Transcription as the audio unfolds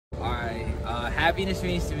Happiness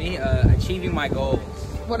means to me achieving my goals.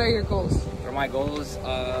 What are your goals? What are my goals?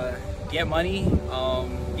 Get money,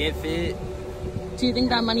 get fit. Do you think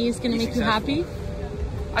that money is going to make successful. you happy?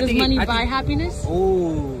 Does money buy happiness?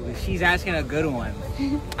 Oh, she's asking a good one.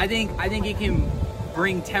 I think it can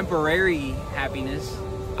bring temporary happiness.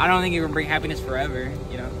 I don't think it can bring happiness forever,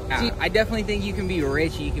 you know. I definitely think you can be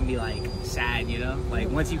rich, you can be like sad, you know. Like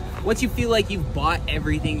once you feel like you've bought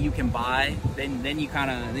everything you can buy, then you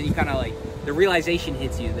kind of like the realization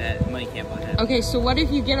hits you that money can't buy happiness. Okay, so what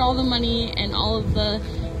if you get all the money and all of the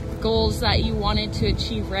goals that you wanted to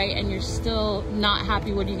achieve, right, and you're still not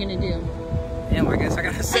happy? What are you gonna do? Damn, I guess I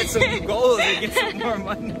gotta set some new goals and get some more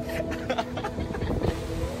money.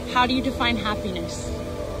 How do you define happiness?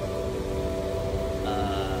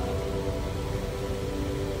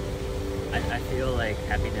 I feel like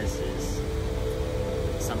happiness is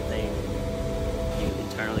something you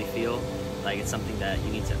internally feel. Like it's something that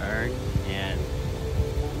you need to earn, and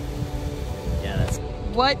yeah, that's...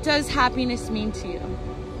 What does happiness mean to you?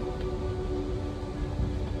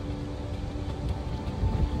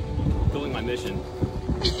 Fulfilling my mission.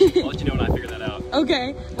 I'll let you know when I figure that out.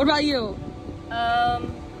 Okay, what about you?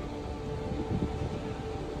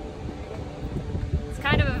 It's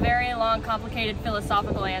kind of a very long, complicated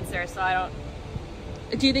philosophical answer, so I don't...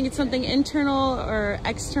 Do you think it's something internal or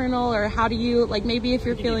external, or how do you, like, maybe if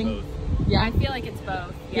you're feeling... Yeah. I feel like it's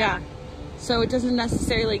both. Yeah. So it doesn't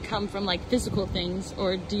necessarily come from like physical things,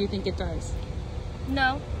 or do you think it does?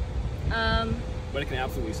 No. But it can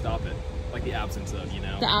absolutely stop it. Like the absence of, you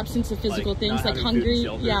know. The absence of physical like things, like hungry.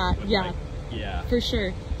 Yeah. Yeah. For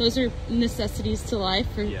sure. Those are necessities to life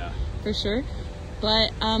for sure.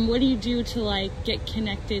 But what do you do to like get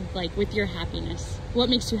connected like with your happiness? What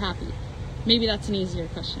makes you happy? Maybe that's an easier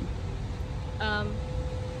question.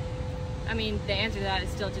 I mean, the answer to that is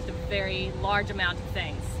still just a very large amount of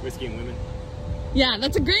things. Whiskey and women. Yeah,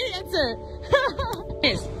 that's a great answer.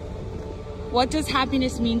 What does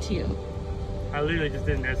happiness mean to you? I literally just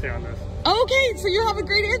did an essay on this. Okay, so you have a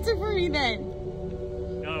great answer for me then.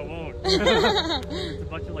 No, it won't. It's a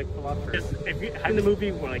bunch of like philosophers. If you have the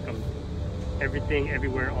movie where like everything,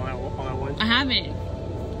 everywhere, all at once. I haven't.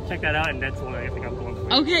 Check that out, and that's one I think I'm going for.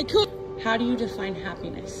 Okay, cool. How do you define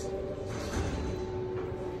happiness?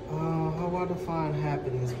 How I define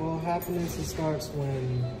happiness? Well, happiness, it starts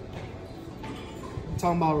when you're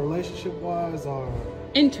talking about relationship-wise or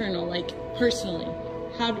internal, like personally.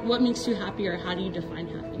 What makes you happy, or how do you define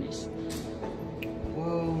happiness?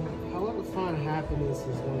 Well, how I define happiness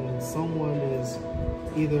is when someone is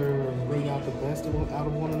either bringing out the best out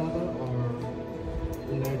of one another, or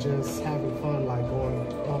when they're just having fun, like going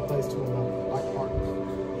one place to another, like partners.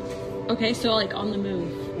 Okay, so like on the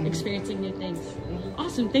move, experiencing new things.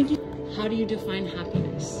 Awesome, thank you. How do you define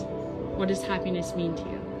happiness? What does happiness mean to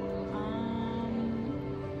you?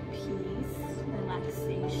 Peace,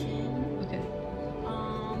 relaxation. Okay.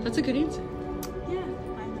 That's a good answer. Yeah,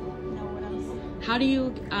 I don't know what else. How do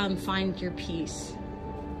you find your peace?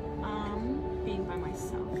 Being by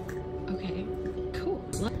myself. Okay, cool.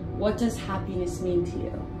 What does happiness mean to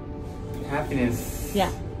you? Happiness.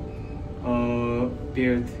 Yeah.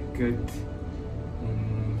 Build good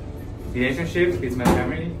relationship with my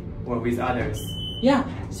family or with others. Yeah,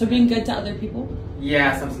 so being good to other people?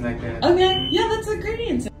 Yeah, something like that. Okay, yeah, that's a great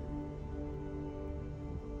answer.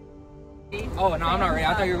 Oh, no, I'm not ready.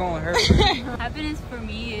 I thought you were going with her. Happiness for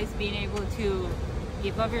me is being able to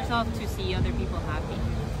give of yourself to see other people happy.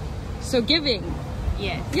 So giving?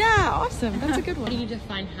 Yes. Yeah, awesome. That's a good one. How do you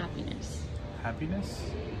define happiness? Happiness?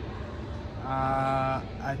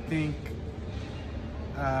 I think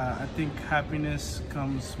happiness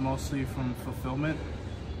comes mostly from fulfillment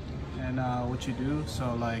and what you do.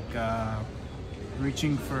 So like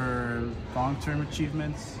reaching for long-term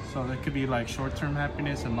achievements. So there could be like short-term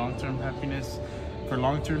happiness and long-term happiness. For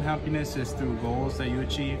long-term happiness is through goals that you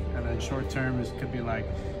achieve, and then short-term could be like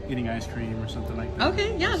eating ice cream or something like that.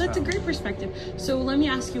 Okay, yeah, that's a great perspective. So let me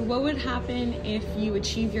ask you, what would happen if you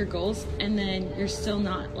achieve your goals and then you're still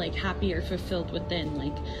not like happy or fulfilled within?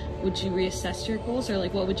 Like, would you reassess your goals, or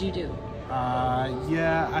like what would you do?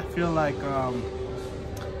 Yeah, I feel like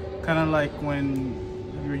kind of like when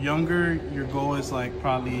you're younger, your goal is like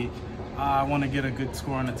probably I want to get a good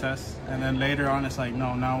score on a test, and then later on it's like,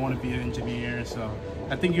 no, now I want to be an engineer. So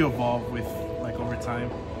I think you evolve with like over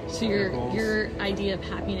time. So your idea of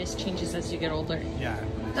happiness changes as you get older. Yeah.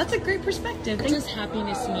 That's a great perspective. What does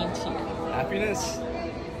happiness mean to you? Happiness?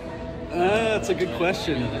 That's a good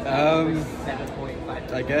question.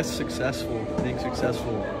 I guess successful, being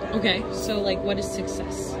successful. Okay, so like what is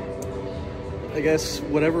success? I guess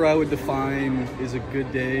whatever I would define is a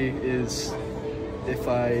good day is if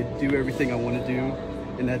I do everything I want to do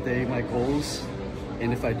in that day, my goals,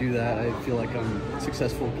 and if I do that, I feel like I'm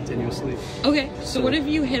successful continuously. Okay, so what if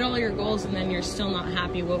you hit all your goals and then you're still not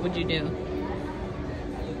happy? What would you do?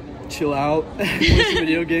 Chill out, play some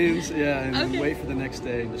video games, yeah, and wait for the next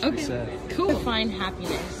day and just reset. Cool. Define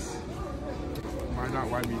happiness. Why not?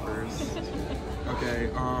 Why me first? Okay,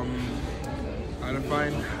 I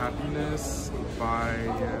define happiness by,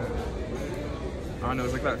 I don't know,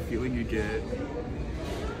 it's like that feeling you get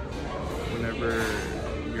whenever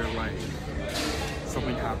you're like,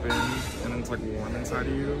 something happens and then it's like warm inside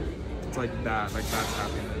of you. It's like that's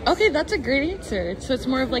happiness. Okay, that's a great answer. So it's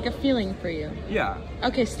more of like a feeling for you. Yeah.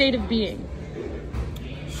 Okay, state of being.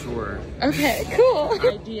 Sure. Okay, cool.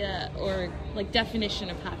 Idea or like definition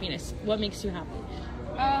of happiness. What makes you happy?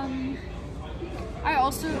 I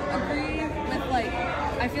also agree with like,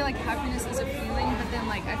 I feel like happiness is a feeling, but then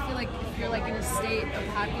like, I feel like if you're like in a state of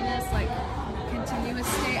happiness, like continuous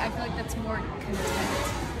state, I feel like that's more content.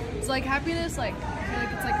 So like happiness, like, I feel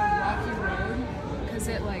like it's like a rocky road, because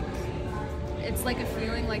it's like a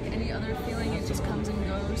feeling like any other feeling, it just comes and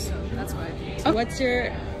goes, so that's why I think. So what's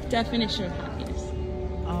your definition of happiness?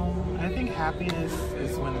 I think happiness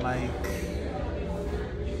is when like,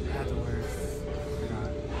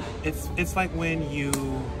 it's like when you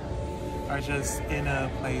are just in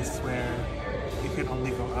a place where you can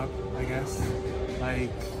only go up, I guess.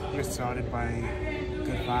 Like you're surrounded by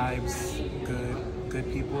good vibes,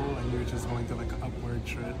 good people, and you're just going through like an upward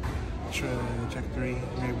trajectory.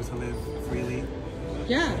 You're able to live freely.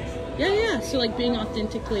 Yeah. So like being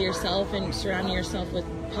authentically yourself and surrounding yourself with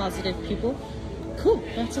positive people. Cool.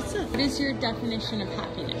 That's what's up. What is your definition of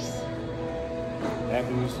happiness?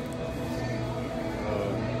 Happiness.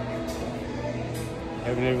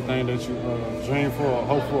 Having everything that you dream for, or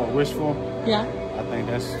hope for, or wish for. Yeah. I think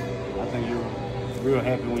you're real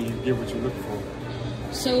happy when you get what you're looking for.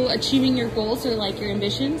 So achieving your goals or like your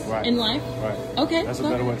ambitions in life? Right. Okay. That's a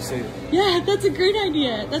better way to say it. Yeah, that's a great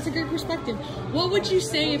idea. That's a great perspective. What would you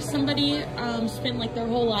say if somebody spent like their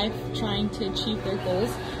whole life trying to achieve their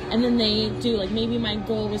goals, and then they do like, maybe my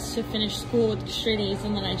goal was to finish school with straight A's,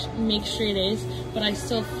 and then I make straight A's, but I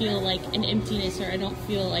still feel like an emptiness, or I don't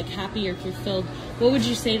feel like happy or fulfilled. What would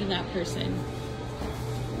you say to that person?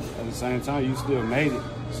 At the same time, you still made it.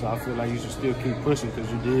 So I feel like you should still keep pushing,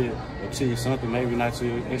 because you did achieve something, maybe not to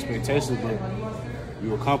your expectations, but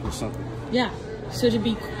you accomplished something. Yeah. So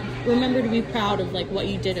remember to be proud of like what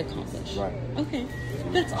you did accomplish. Right. Okay.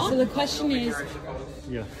 That's awesome. So the question is,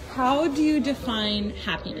 how do you define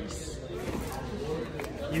happiness?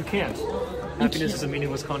 You can't. Happiness is a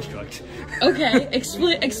meaningless construct. Okay.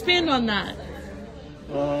 Expand on that.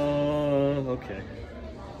 Okay.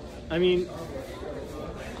 I mean,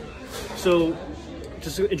 so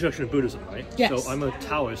just an introduction to Buddhism, right? Yes. So I'm a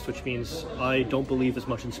Taoist, which means I don't believe as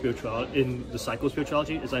much in spirituality, in the cycle of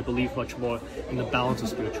spirituality, as I believe much more in the balance of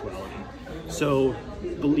spirituality. So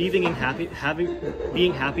believing in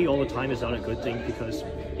being happy all the time is not a good thing, because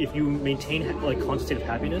if you maintain like constant state of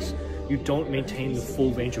happiness, you don't maintain the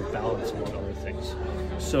full range of balance among other things.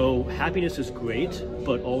 So happiness is great,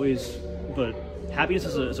 but happiness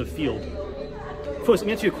is a field. First, let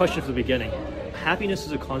me answer your question from the beginning. Happiness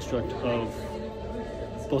is a construct of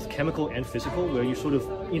both chemical and physical, where you sort of,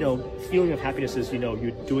 feeling of happiness is, you're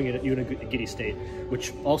in a giddy state,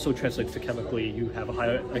 which also translates to chemically, you have a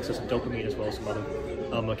higher excess of dopamine as well as some other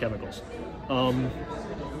chemicals. However,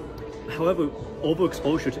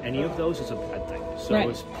 overexposure to any of those is a bad thing. So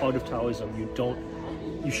as part of Taoism, you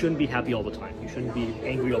shouldn't be happy all the time. You shouldn't be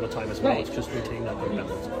angry all the time as well. It's just maintaining that good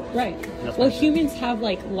balance. Right. Well, humans have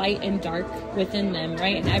like light and dark within them,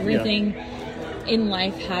 right? And everything in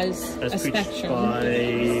life has a spectrum.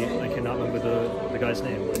 I cannot remember the guy's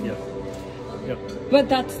name, but yeah. But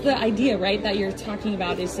that's the idea, right, that you're talking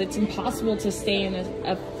about, is it's impossible to stay in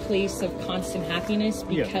a place of constant happiness,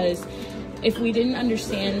 because if we didn't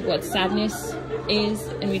understand what sadness is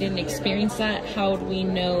and we didn't experience that, how would we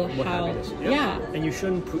know how? And you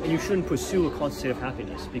shouldn't pursue a constant state of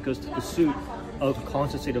happiness, because the pursuit of a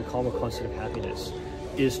constant state of calm or constant state of happiness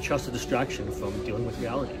is just a distraction from dealing with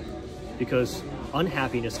reality. Because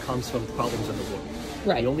unhappiness comes from problems in the world.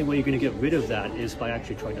 Right. The only way you're going to get rid of that is by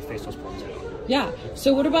actually trying to face those problems head on. Yeah.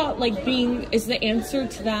 So what about like is the answer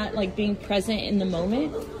to that like being present in the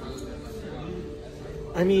moment?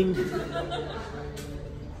 I mean,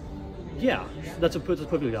 yeah, that's a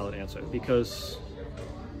perfectly valid answer, because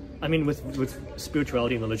I mean, with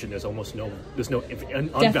spirituality and religion, there's no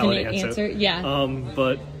unvalid answer. Yeah.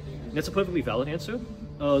 But that's a perfectly valid answer.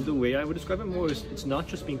 The way I would describe it more is, it's not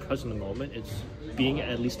just being present in the moment, it's being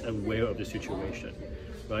at least aware of the situation,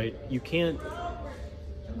 right? You can't,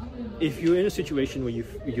 if you're in a situation where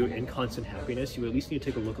you're in constant happiness, you at least need to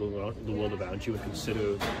take a look around the world around you and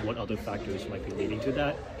consider what other factors might be leading to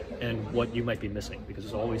that and what you might be missing, because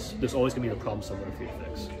there's always going to be a problem somewhere for you to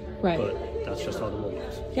fix. Right. But that's just how the world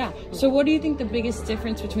works. Yeah. So what do you think the biggest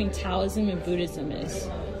difference between Taoism and Buddhism is?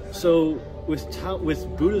 So with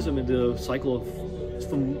Buddhism and the cycle of,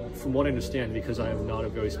 from what I understand, because I am not a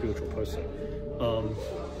very spiritual person,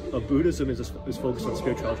 Buddhism is focused on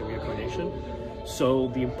spirituality and reincarnation. So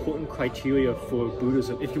the important criteria for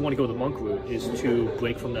Buddhism, if you want to go the monk route, is to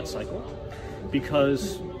break from that cycle.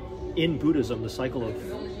 Because in Buddhism, the cycle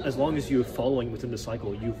of, as long as you're following within the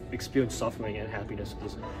cycle, you've experienced suffering and happiness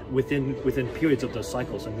within periods of those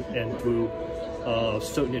cycles and through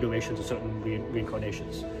certain iterations or certain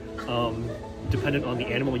reincarnations. Dependent on the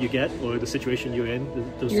animal you get or the situation you're in.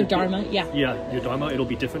 Your dharma, yeah. Yeah, your dharma, it'll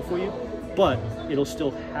be different for you, but it'll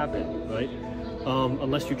still happen, right?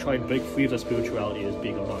 Unless you try and break free of that spirituality as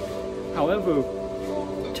being a monk. However,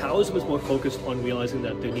 Taoism is more focused on realizing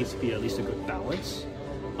that there needs to be at least a good balance.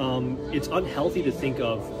 It's unhealthy to think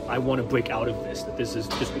of, I want to break out of this, that this is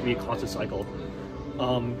just going to be a constant cycle.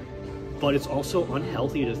 But it's also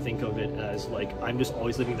unhealthy to think of it as like, I'm just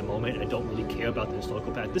always living the moment and I don't really care about the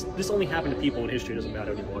historical past. This only happened to people in history, it doesn't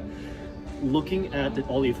matter anymore. Looking at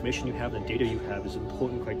all the information you have and data you have is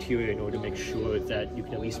important criteria in order to make sure that you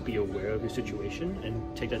can at least be aware of your situation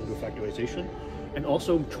and take that into factorization. And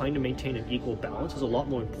also trying to maintain an equal balance is a lot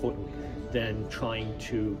more important than trying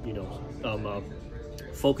to,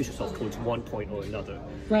 focus yourself towards one point or another.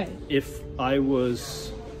 Right. If I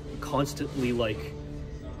was constantly like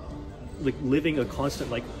living a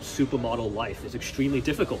constant supermodel life is extremely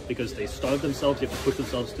difficult because they starve themselves, they have to push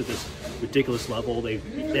themselves to this ridiculous level, they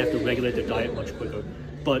have to regulate their diet much quicker.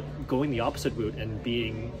 But going the opposite route and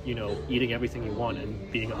being, eating everything you want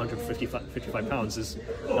and being 155 pounds is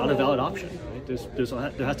not a valid option, right?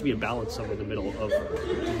 There has to be a balance somewhere in the middle of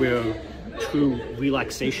where true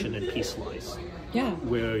relaxation and peace lies. Yeah.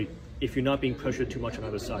 Where if you're not being pressured too much on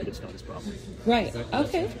either side, it's not as problem. Right.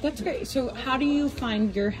 Okay, that's great. So how do you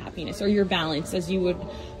find your happiness or your balance, as you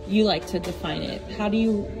like to define it?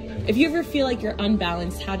 If you ever feel like you're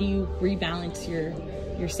unbalanced, how do you rebalance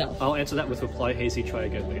yourself? I'll answer that with reply hazy, try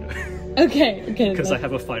again later. Okay. Because I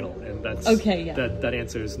have a final, and that's okay. Yeah. That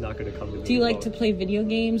answer is not going to come to me. Do you like to play video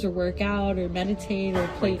games or work out or meditate or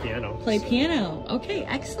play piano? Play piano. Okay,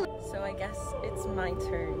 excellent. So I guess it's my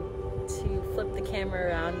turn to flip the camera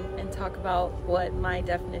around and talk about what my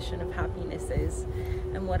definition of happiness is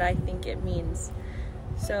and what I think it means.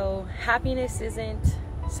 So happiness isn't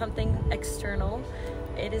something external.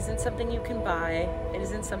 It isn't something you can buy. It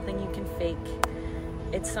isn't something you can fake.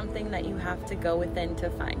 It's something that you have to go within to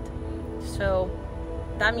find. So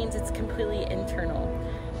that means it's completely internal.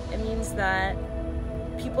 It means that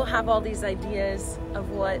people have all these ideas of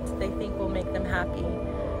what they think will make them happy.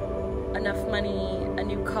 Enough money, a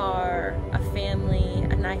new car, a family,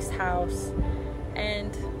 a nice house.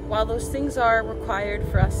 And while those things are required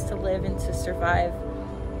for us to live and to survive,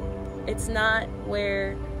 it's not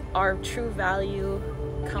where our true value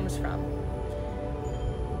comes from.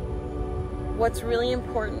 What's really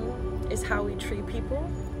important is how we treat people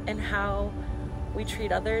and how we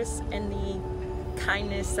treat others and the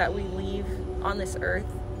kindness that we leave on this earth,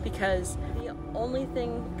 because the only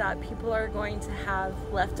thing that people are going to have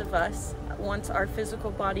left of us once our physical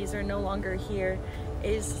bodies are no longer here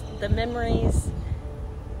is the memories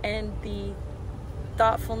and the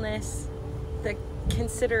thoughtfulness, the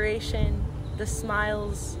consideration, the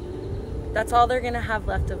smiles. That's all they're going to have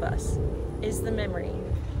left of us, is the memory.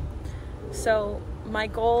 So my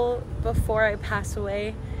goal before I pass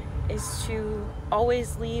away is to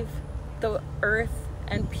always leave the earth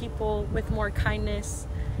and people with more kindness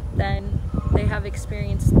than they have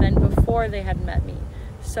experienced than before they had met me.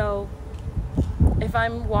 So if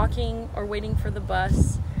I'm walking or waiting for the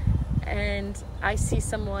bus and I see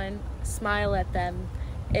someone, smile at them.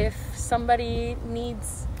 If somebody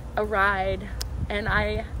needs a ride and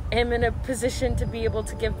I am in a position to be able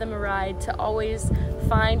to give them a ride, to always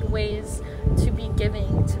find ways to be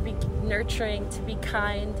giving, to be nurturing, to be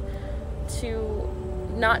kind, to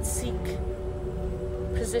not seek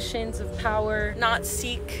positions of power, not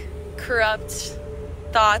seek corrupt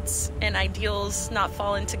thoughts and ideals, not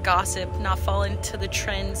fall into gossip, not fall into the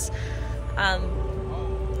trends,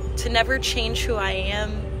 to never change who I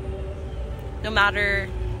am, no matter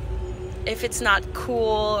if it's not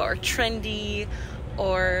cool or trendy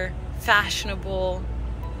or fashionable,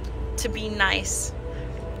 to be nice.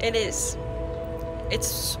 It is.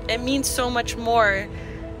 It means so much more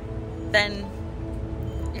than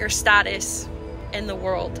your status in the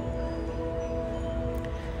world.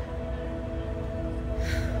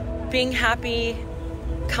 being happy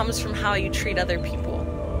comes from how you treat other people.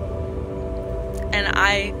 And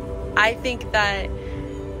I think that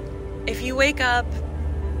if you wake up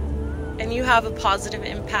and you have a positive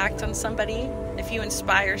impact on somebody, if you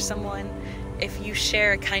inspire someone, if you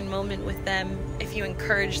share a kind moment with them, if you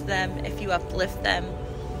encourage them, if you uplift them,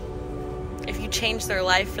 if you change their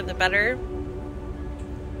life for the better,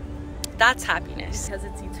 that's happiness, because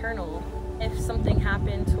it's eternal. If something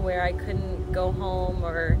happened to where I couldn't go home,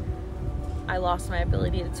 or I lost my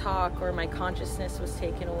ability to talk, or my consciousness was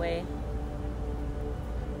taken away,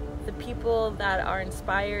 the people that are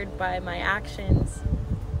inspired by my actions,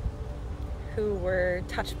 who were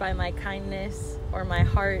touched by my kindness or my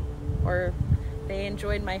heart, or they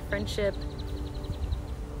enjoyed my friendship,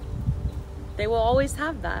 they will always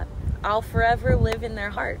have that. I'll forever live in their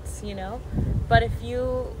hearts, you know? But if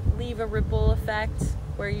you leave a ripple effect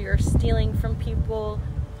where you're stealing from people,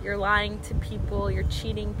 you're lying to people, you're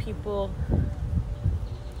cheating people,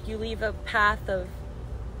 you leave a path of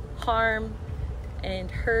harm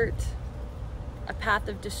and hurt, a path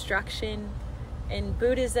of destruction. In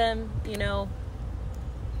Buddhism, you know,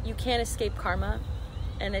 you can't escape karma,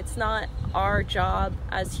 and it's not our job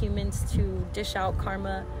as humans to dish out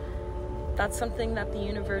karma. That's something that the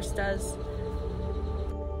universe does.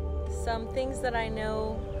 Some things that I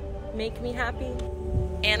know make me happy: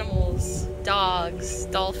 animals, dogs,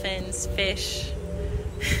 dolphins, fish,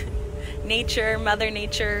 nature, Mother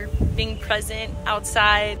Nature, being present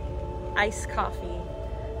outside, iced coffee,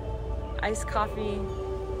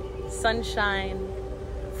 sunshine,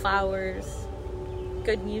 flowers,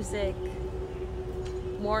 good music,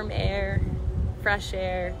 warm air, fresh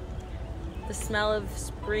air, the smell of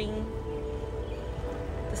spring,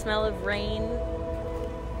 the smell of rain,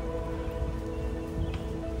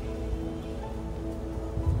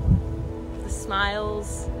 the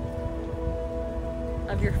smiles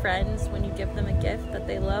of your friends when you give them a gift that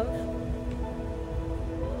they love,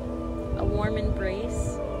 a warm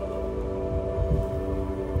embrace,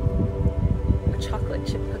 a chocolate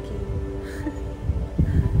chip cookie.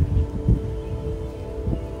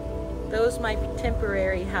 Those might be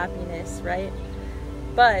temporary happiness, right?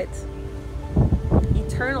 But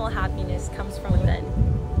eternal happiness comes from within.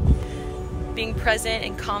 Being present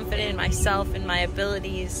and confident in myself and my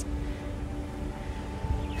abilities.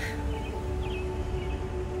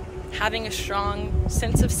 Having a strong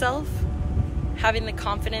sense of self. Having the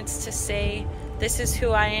confidence to say, this is who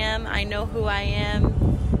I am, I know who I am,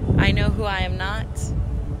 I know who I am not.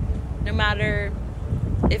 No matter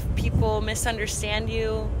if people misunderstand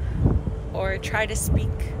you or try to speak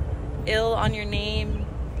ill on your name,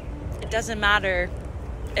 it doesn't matter.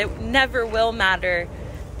 It never will matter,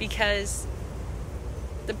 because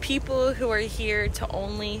the people who are here to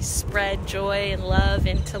only spread joy and love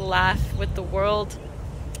and to laugh with the world,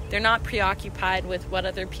 they're not preoccupied with what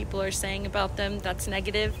other people are saying about them that's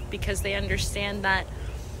negative, because they understand that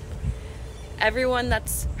everyone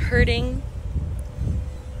that's hurting,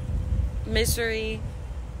 misery,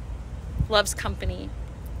 loves company.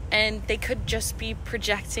 And they could just be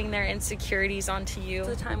projecting their insecurities onto you.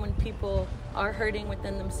 It's a time when people are hurting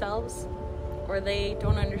within themselves, or they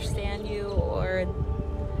don't understand you, or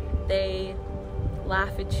they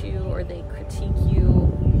laugh at you, or they critique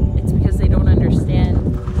you. It's because they don't understand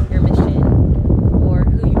your mission or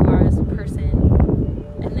who you are as a person,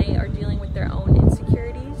 and they are dealing with their own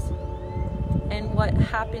insecurities. And what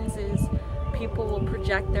happens is people will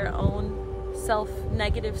project their own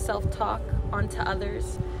negative self-talk onto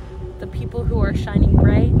others. The people who are shining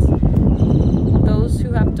bright, those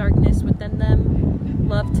who have darkness within them,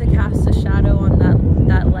 love to cast a shadow on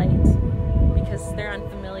that light, because they're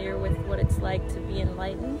unfamiliar with what it's like to be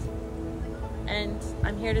enlightened. And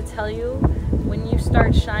I'm here to tell you, when you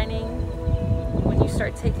start shining, when you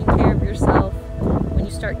start taking care of yourself, when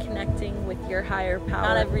you start connecting with your higher power,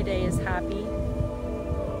 not every day is happy,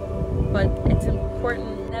 but it's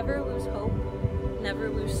important. Never lose hope, never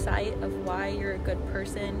lose sight of why you're a good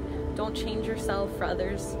person. Don't change yourself for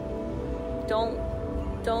others.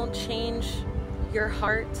 Don't change your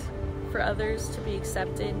heart for others to be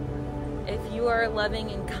accepted. If you are loving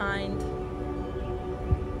and kind,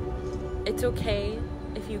 it's okay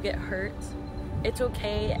if you get hurt. It's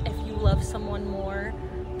okay if you love someone more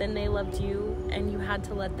than they loved you and you had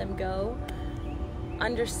to let them go.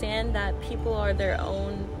 Understand that people are their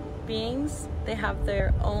own beings. They have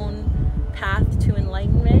their own path to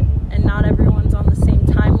enlightenment, and not everyone's on the same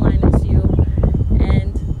timeline as you.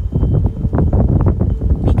 And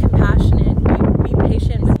be compassionate, be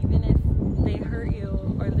patient, even if they hurt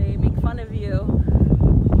you or they make fun of you.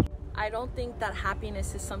 I don't think that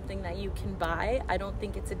happiness is something that you can buy. I don't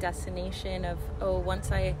think it's a destination of, oh,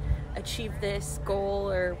 once I achieve this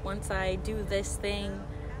goal or once I do this thing,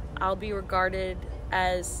 I'll be regarded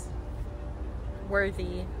as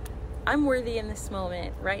worthy. I'm worthy in this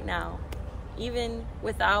moment right now, even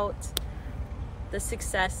without the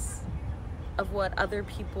success of what other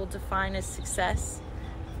people define as success.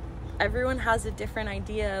 Everyone has a different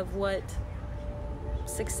idea of what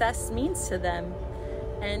success means to them.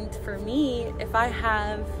 And for me, if I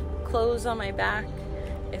have clothes on my back,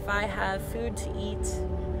 if I have food to eat,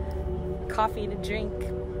 coffee to drink,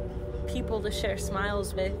 people to share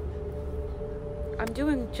smiles with, I'm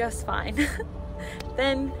doing just fine.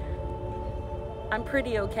 Then I'm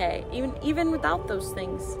pretty okay, even without those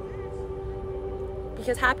things.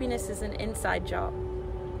 Because happiness is an inside job.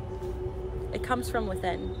 It comes from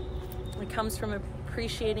within. It comes from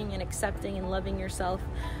appreciating and accepting and loving yourself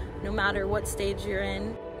no matter what stage you're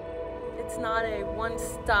in. It's not a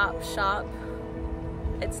one-stop shop.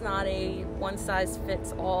 It's not a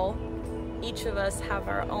one-size-fits-all. Each of us have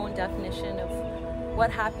our own definition of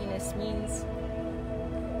what happiness means.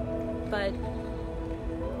 But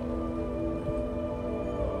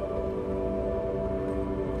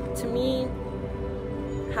to me,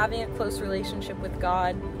 having a close relationship with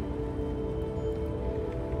God,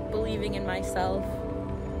 believing in myself,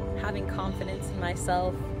 having confidence in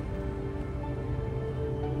myself,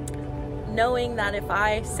 knowing that if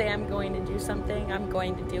I say I'm going to do something, I'm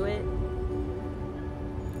going to do it,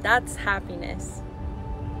 that's happiness.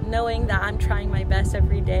 Knowing that I'm trying my best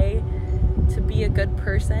every day to be a good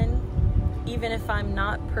person, even if I'm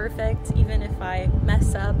not perfect, even if I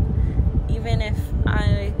mess up, even if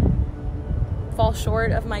I fall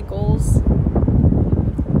short of my goals,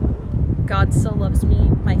 God still loves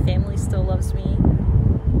me, my family still loves me,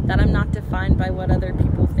 that I'm not defined by what other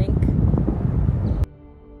people think.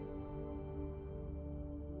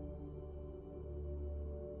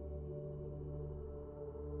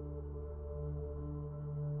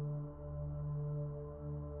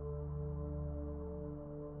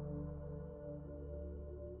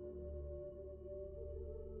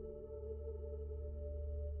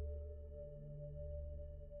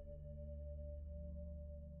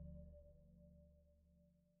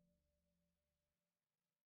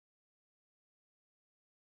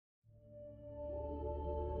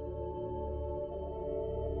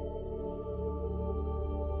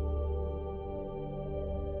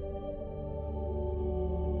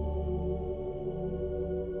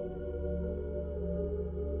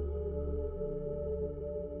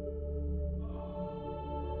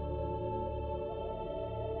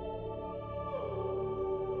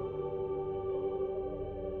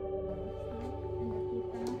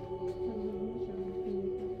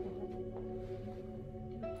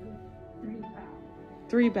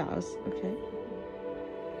 Three bows, okay.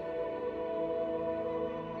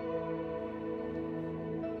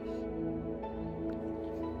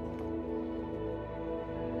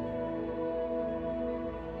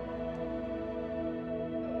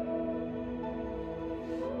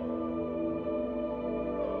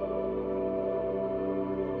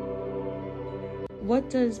 What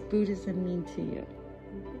does Buddhism mean to you?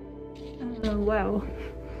 Well,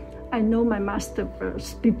 I know my master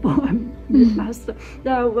first before I'm the master.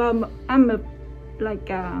 So, I'm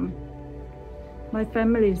my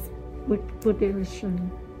family is Buddhist,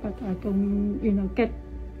 but I don't, get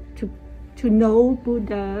to know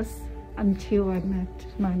Buddhas until I met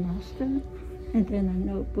my master, and then I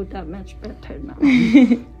know Buddha much better now.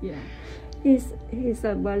 Yeah, he's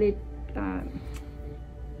a very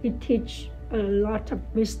he teach a lot of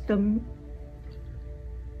wisdom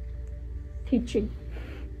teaching.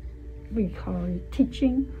 We call it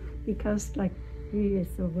teaching because he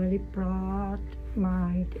is a very broad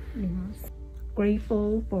mind,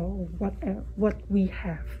 grateful for what we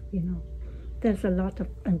have, There's a lot of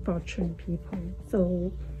unfortunate people.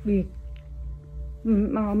 So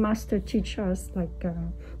our master teach us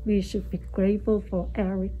we should be grateful for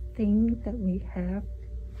everything that we have,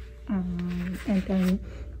 and then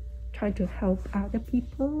try to help other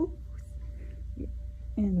people,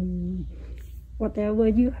 and whatever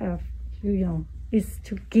you have, is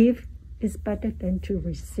to give is better than to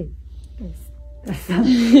receive. It's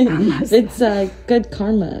good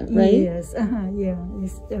karma, right? Yes, yeah.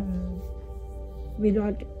 We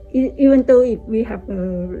don't, even though if we have a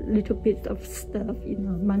little bit of stuff,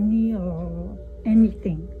 money or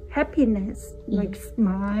anything, happiness, like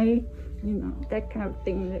smile, that kind of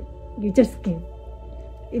thing, that you just give.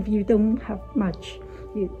 If you don't have much,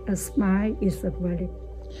 a smile is a very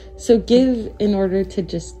So give in order to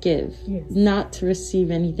just give, Yes. not to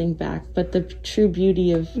receive anything back. But the true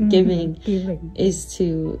beauty of giving is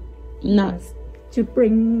to not... Yes. To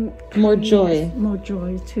bring more joy. Yes, more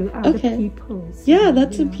joy to other people. So, yeah,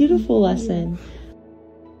 that's a beautiful lesson.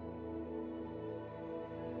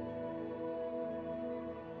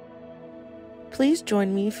 Please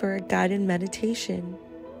join me for a guided meditation.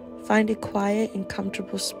 Find a quiet and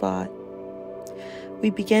comfortable spot. We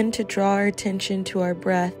begin to draw our attention to our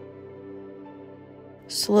breath,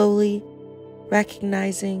 slowly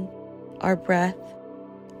recognizing our breath,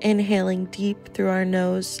 inhaling deep through our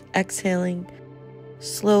nose, exhaling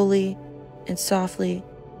slowly and softly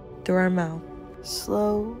through our mouth.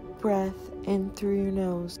 Slow breath in through your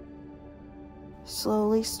nose.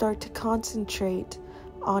 Slowly start to concentrate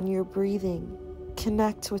on your breathing.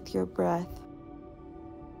 Connect with your breath.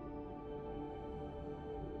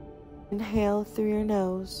 Inhale through your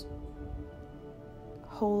nose.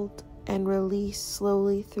 Hold and release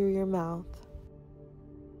slowly through your mouth.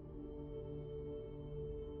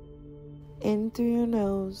 In through your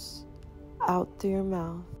nose, out through your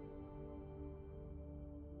mouth.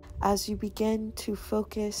 As you begin to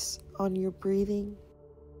focus on your breathing,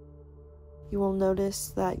 you will notice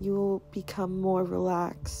that you will become more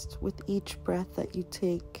relaxed with each breath that you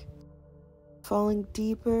take, falling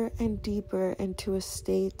deeper and deeper into a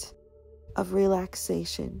state of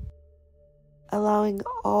relaxation, allowing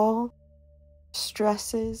all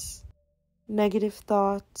stresses, negative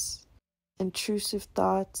thoughts, intrusive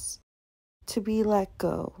thoughts to be let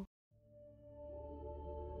go.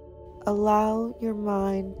 Allow your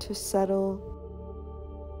mind to settle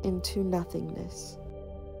into nothingness.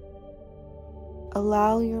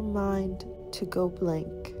 Allow your mind to go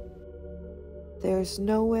blank. There's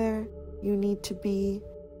nowhere you need to be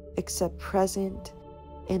except present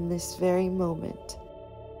in this very moment,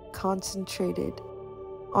 concentrated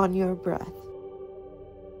on your breath.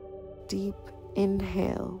 Deep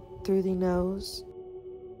inhale through the nose.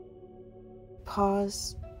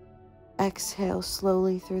 Pause. Exhale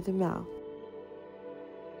slowly through the mouth.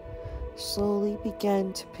 Slowly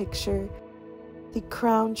begin to picture the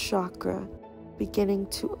crown chakra beginning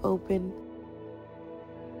to open.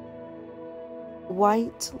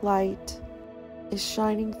 White light is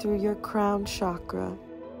shining through your crown chakra.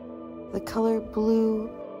 The color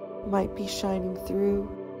blue might be shining through,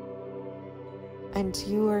 and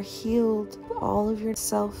you are healed of all of your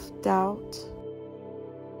self-doubt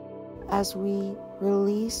as we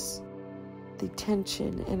release the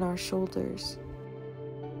tension in our shoulders.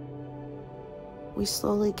 We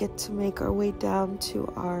slowly get to make our way down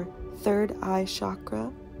to our third eye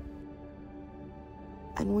chakra,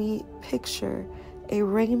 and we picture a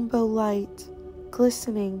rainbow light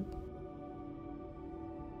glistening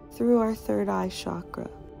through our third eye chakra,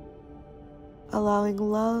 allowing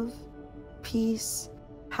love, peace,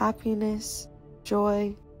 happiness,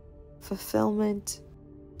 joy, fulfillment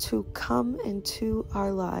to come into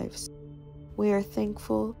our lives. We are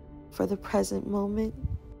thankful for the present moment.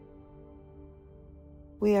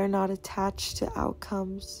 We are not attached to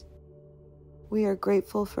outcomes. We are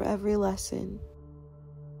grateful for every lesson.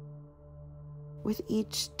 With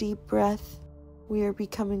each deep breath, we are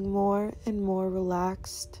becoming more and more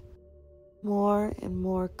relaxed, more and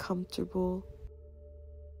more comfortable,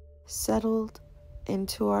 settled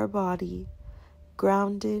into our body,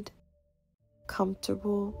 grounded,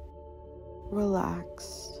 comfortable,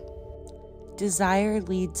 relaxed. Desire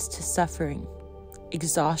leads to suffering.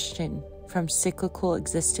 Exhaustion from cyclical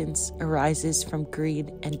existence arises from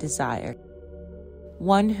greed and desire.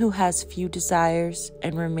 One who has few desires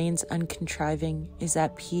and remains uncontriving is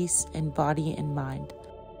at peace in body and mind.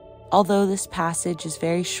 Although this passage is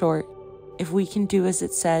very short, if we can do as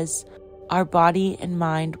it says, our body and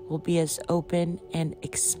mind will be as open and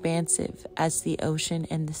expansive as the ocean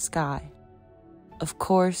and the sky. Of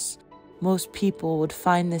course, most people would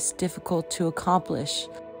find this difficult to accomplish,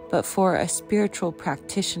 but for a spiritual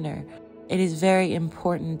practitioner, it is very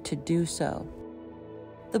important to do so.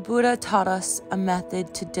 The Buddha taught us a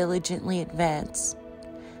method to diligently advance.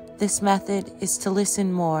 This method is to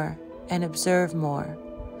listen more and observe more.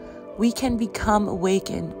 We can become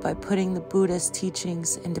awakened by putting the Buddha's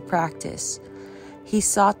teachings into practice. He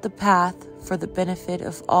sought the path for the benefit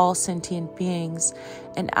of all sentient beings,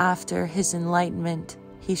 and after his enlightenment,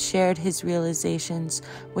 he shared his realizations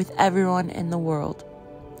with everyone in the world.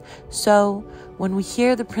 So, when we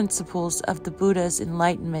hear the principles of the Buddha's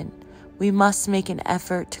enlightenment, we must make an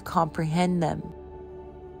effort to comprehend them.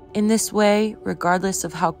 In this way, regardless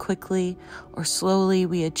of how quickly or slowly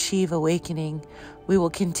we achieve awakening, we will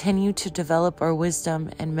continue to develop our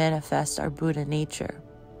wisdom and manifest our Buddha nature.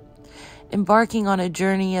 Embarking on a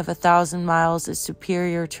journey of 1,000 miles is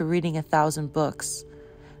superior to reading 1,000 books.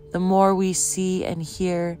 The more we see and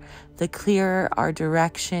hear, the clearer our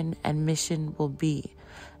direction and mission will be.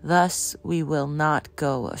 Thus, we will not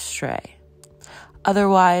go astray.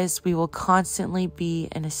 Otherwise, we will constantly be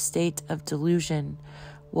in a state of delusion.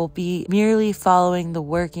 We'll be merely following the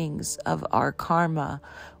workings of our karma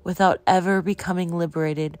without ever becoming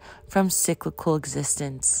liberated from cyclical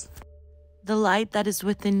existence. The light that is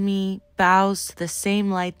within me bows to the same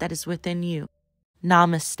light that is within you.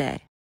 Namaste.